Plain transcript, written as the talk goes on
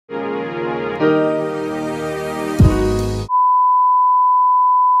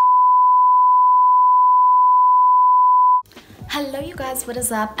guys, what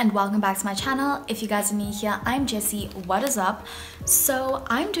is up and welcome back to my channel. If you guys are new here, I'm Jessie. What is up? So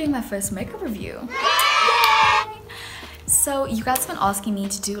I'm doing my first makeup review. Yay! So you guys have been asking me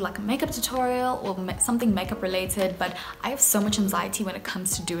to do like a makeup tutorial or something makeup related, but I have so much anxiety when it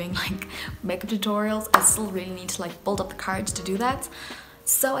comes to doing like makeup tutorials. I still really need to like build up the courage to do that.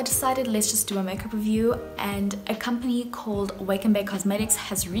 So I decided let's just do a makeup review, and a company called Wake and Bake Cosmetics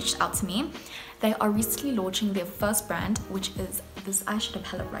has reached out to me. They are recently launching their first brand, which is this eyeshadow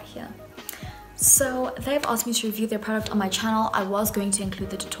palette right here. So they've asked me to review their product on my channel. I was going to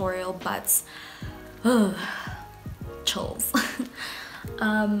include the tutorial, but chills.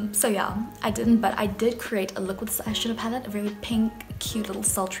 So yeah, I didn't, but I did create a look with this eyeshadow palette, a very pink, cute little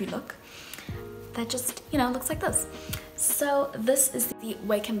sultry look that just, you know, looks like this. So this is the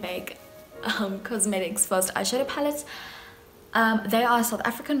Wake and Bake Cosmetics first eyeshadow palette. They are a South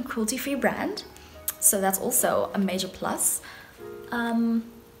African cruelty-free brand, so that's also a major plus.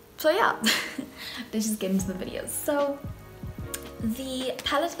 So yeah, let's just get into the videos. So the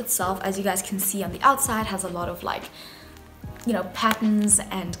palette itself, as you guys can see on the outside, has a lot of like, you know, patterns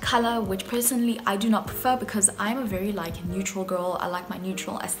and color, which personally I do not prefer because I'm a very like neutral girl. I like my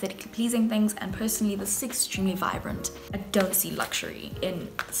neutral, aesthetically pleasing things, and personally this is extremely vibrant. I don't see luxury in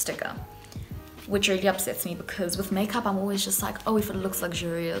the sticker, which really upsets me because with makeup I'm always just like, oh, if it looks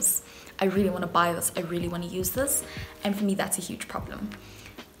luxurious, I really want to buy this, I really want to use this, and for me that's a huge problem.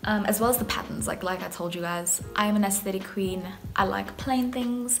 As well as the patterns, like I told you guys, I am an aesthetic queen. I like plain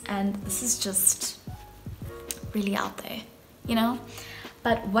things, and this is just really out there, you know.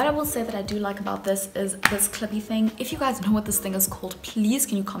 But what I will say that I do like about this is this clippy thing. If you guys know what this thing is called, please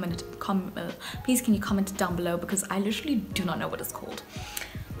can you comment down below, because I literally do not know what it's called.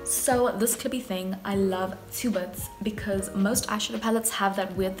 So this clippy thing I love to bits, because most eyeshadow palettes have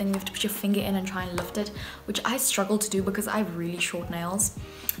that weird thing you have to put your finger in and try and lift it, which I struggle to do because I have really short nails.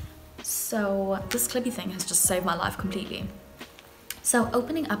 So this clippy thing has just saved my life completely. So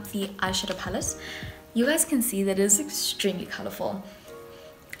opening up the eyeshadow palette, you guys can see that it is extremely colorful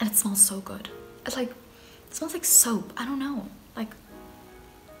and it smells so good. It's like, it smells like soap. I don't know, like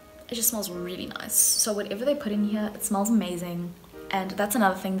it just smells really nice. So whatever they put in here, it smells amazing. And that's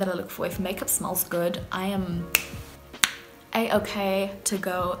another thing that I look for. If makeup smells good, I am a-okay to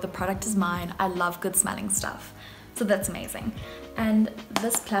go. The product is mine. I love good smelling stuff. So that's amazing. And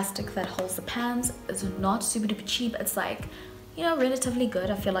this plastic that holds the pans is not super duper cheap. It's like, you know, relatively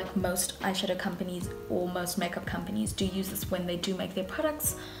good. I feel like most eyeshadow companies or most makeup companies do use this when they do make their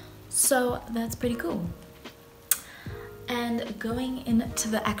products. So that's pretty cool. And going into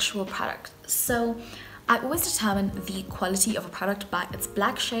the actual product. So I always determine the quality of a product by its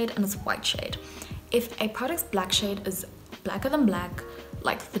black shade and its white shade. If a product's black shade is blacker than black,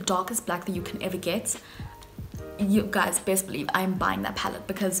 like the darkest black that you can ever get, you guys best believe I'm buying that palette,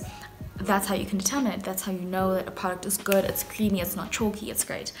 because that's how you can determine it. That's how you know that a product is good, it's creamy, it's not chalky, it's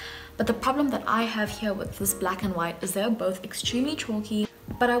great. But the problem that I have here with this black and white is they're both extremely chalky.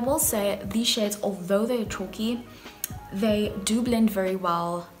 But I will say these shades, although they're chalky, they do blend very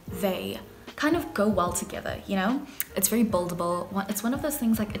well. They kind of go well together, you know. It's very buildable. It's one of those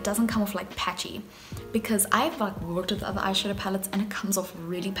things, like it doesn't come off like patchy, because I've like worked with other eyeshadow palettes and it comes off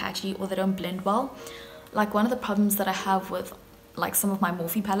really patchy, or they don't blend well. Like one of the problems that I have with like some of my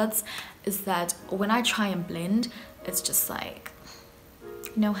Morphe palettes is that when I try and blend, it's just like,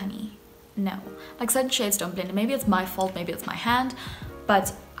 no honey, no. Like certain shades don't blend. Maybe it's my fault, maybe it's my hand,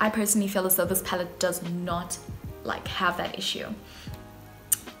 but I personally feel as though this palette does not like have that issue.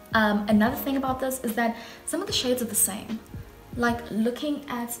 Another thing about this is that some of the shades are the same. Like looking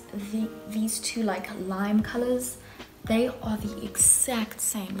at these two like lime colors, they are the exact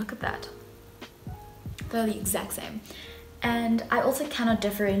same. Look at that. They're the exact same. And I also cannot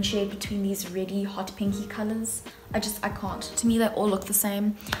differentiate between these really hot pinky colors. I can't. To me, they all look the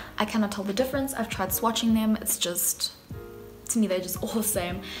same. I cannot tell the difference. I've tried swatching them. It's just, to me, they're just all the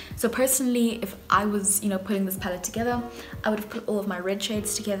same. So personally, if I was, you know, putting this palette together, I would have put all of my red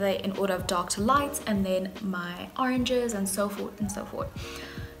shades together in order of dark to light, and then my oranges and so forth and so forth.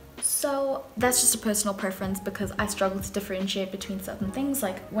 So that's just a personal preference, because I struggle to differentiate between certain things.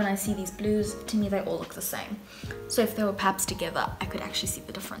 Like when I see these blues, to me they all look the same. So if they were perhaps together, I could actually see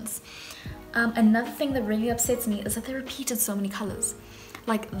the difference. Another thing that really upsets me is that they repeated so many colors.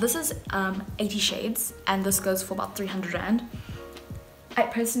 Like this is 80 shades and this goes for about 300 Rand. I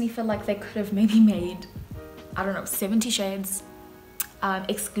personally feel like they could have maybe made, I don't know, 70 shades,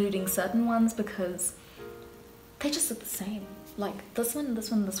 excluding certain ones, because they just look the same. Like this one, this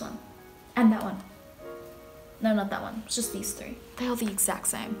one, this one, and that one. No, not that one. It's just these three. They are the exact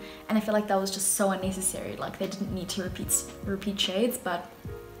same. And I feel like that was just so unnecessary. Like they didn't need to repeat shades, but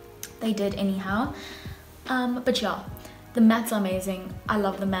they did anyhow. But yeah, the mattes are amazing. I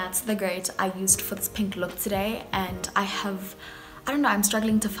love the mattes. They're great. I used for this pink look today, and I don't know, I'm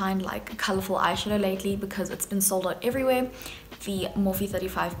struggling to find like colorful eyeshadow lately because it's been sold out everywhere. The Morphe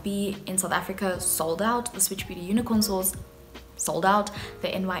 35B in South Africa sold out. The Switch Beauty Unicorn Sauce sold out. The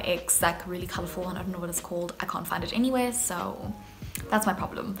NYX, like really colorful one, I don't know what it's called. I can't find it anywhere, so that's my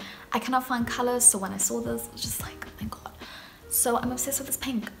problem. I cannot find colors, so when I saw this, I was just like, oh my god. So I'm obsessed with this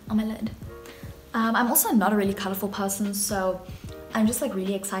pink on my lid. I'm also not a really colorful person, so I'm just like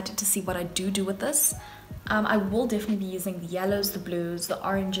really excited to see what I do with this. I will definitely be using the yellows, the blues, the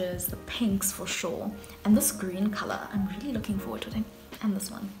oranges, the pinks for sure, and this green color. I'm really looking forward to it, and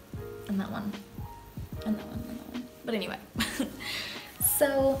this one, and that one, and that one, and that one. But anyway,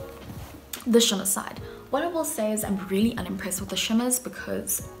 so the shimmer side. What I will say is I'm really unimpressed with the shimmers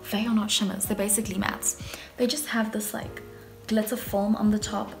because they are not shimmers. They're basically mattes. They just have this like glitter film on the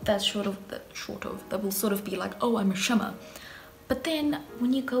top that's that will sort of be like, oh, I'm a shimmer. But then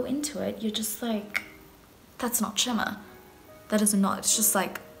when you go into it, you're just like, that's not shimmer. That is not. It's just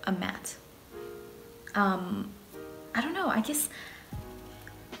like a matte. I don't know. I guess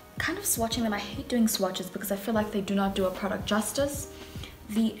kind of swatching them. I hate doing swatches because I feel like they do not do a product justice.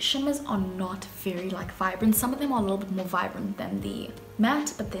 The shimmers are not very like vibrant. Some of them are a little bit more vibrant than the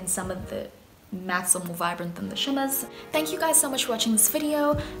matte, but then some of the mattes are more vibrant than the shimmers. Thank you guys so much for watching this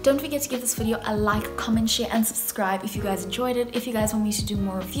video. Don't forget to give this video a like, comment, share, and subscribe if you guys enjoyed it. If you guys want me to do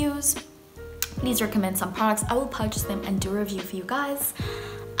more reviews, please recommend some products. I will purchase them and do a review for you guys.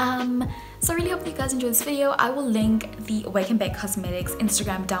 So I really hope that you guys enjoyed this video. I will link the Wake and Bake Cosmetics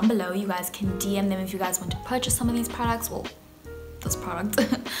Instagram down below. You guys can DM them if you guys want to purchase some of these products. Well, this product.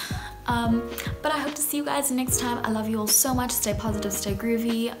 But I hope to see you guys next time. I love you all so much. Stay positive, stay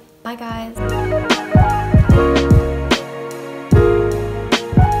groovy. Bye guys.